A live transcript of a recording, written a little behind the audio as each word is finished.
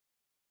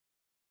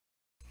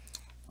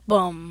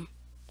Bum.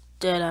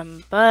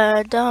 Da-dum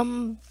ba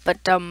dum ba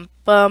dum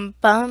bum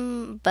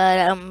bum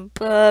ba dum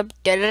bum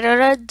da da da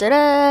da da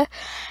da.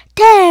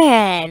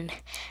 10.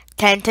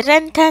 10 to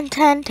 10 10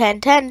 10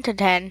 10 10 to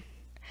 10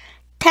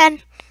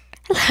 10.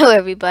 Hello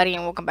everybody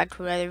and welcome back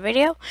to another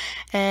video.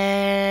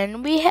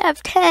 And we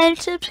have 10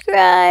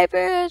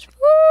 subscribers.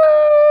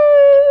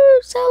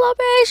 Woo!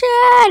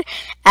 Celebration!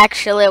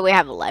 Actually, we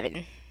have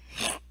 11.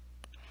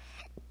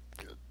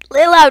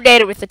 Little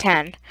outdated with the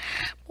 10.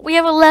 We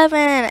have 11,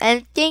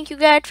 and thank you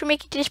guys for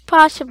making this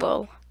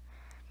possible.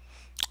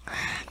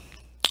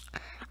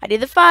 I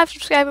did the 5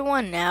 subscriber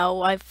one.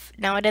 Now I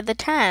did the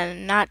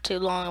 10 not too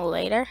long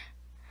later,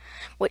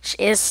 which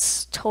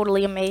is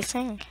totally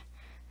amazing.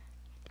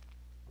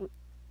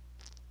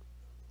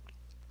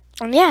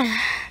 And yeah,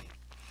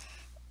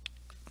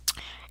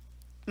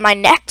 my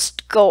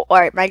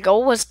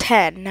goal was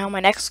 10. Now my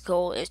next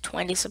goal is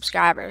 20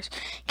 subscribers.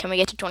 Can we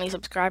get to 20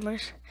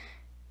 subscribers?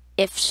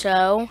 If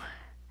so,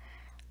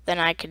 then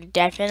I can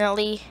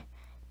definitely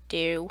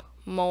do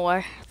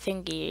more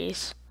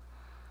thingies.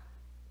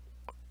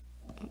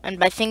 And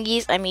by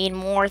thingies, I mean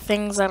more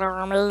things that are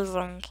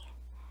amazing.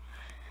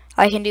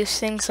 I can do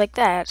things like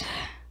that.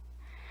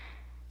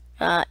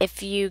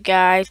 If you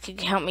guys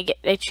could help me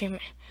get the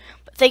achievement.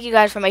 But thank you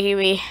guys for making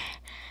me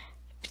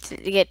to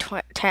get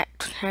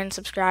 10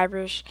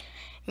 subscribers.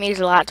 It means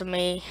a lot to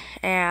me.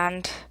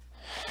 And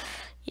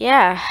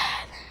yeah,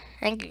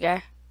 thank you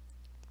guys.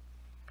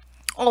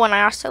 Oh, and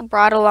I also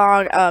brought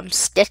along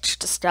Stitch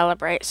to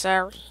celebrate.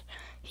 So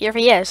here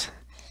he is.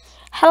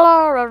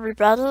 Hello,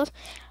 everybody.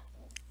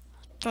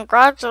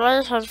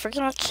 Congratulations for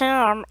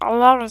getting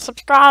 11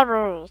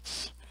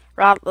 subscribers.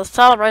 Well, the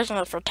celebration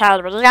is for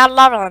 10, but you got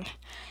 11.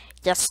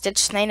 Yes,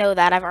 Stitch, they know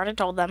that. I've already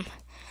told them.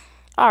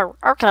 Oh,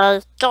 okay,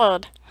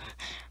 good.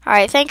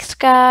 Alright, thanks,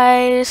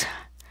 guys.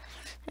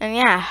 And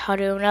yeah, I'll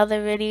do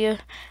another video.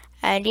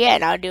 And yeah,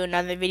 and I'll do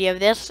another video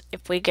of this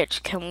if we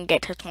can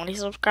get to 20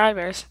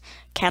 subscribers.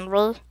 Can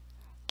we?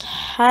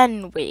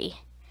 Can we?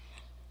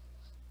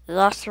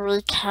 Yes,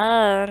 we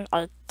can,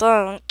 I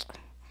think.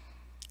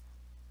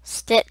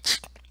 Stitch.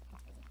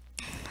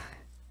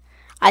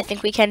 I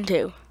think we can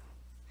too.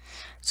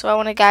 So I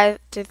want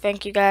to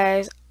thank you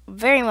guys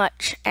very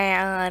much,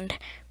 and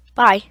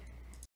bye.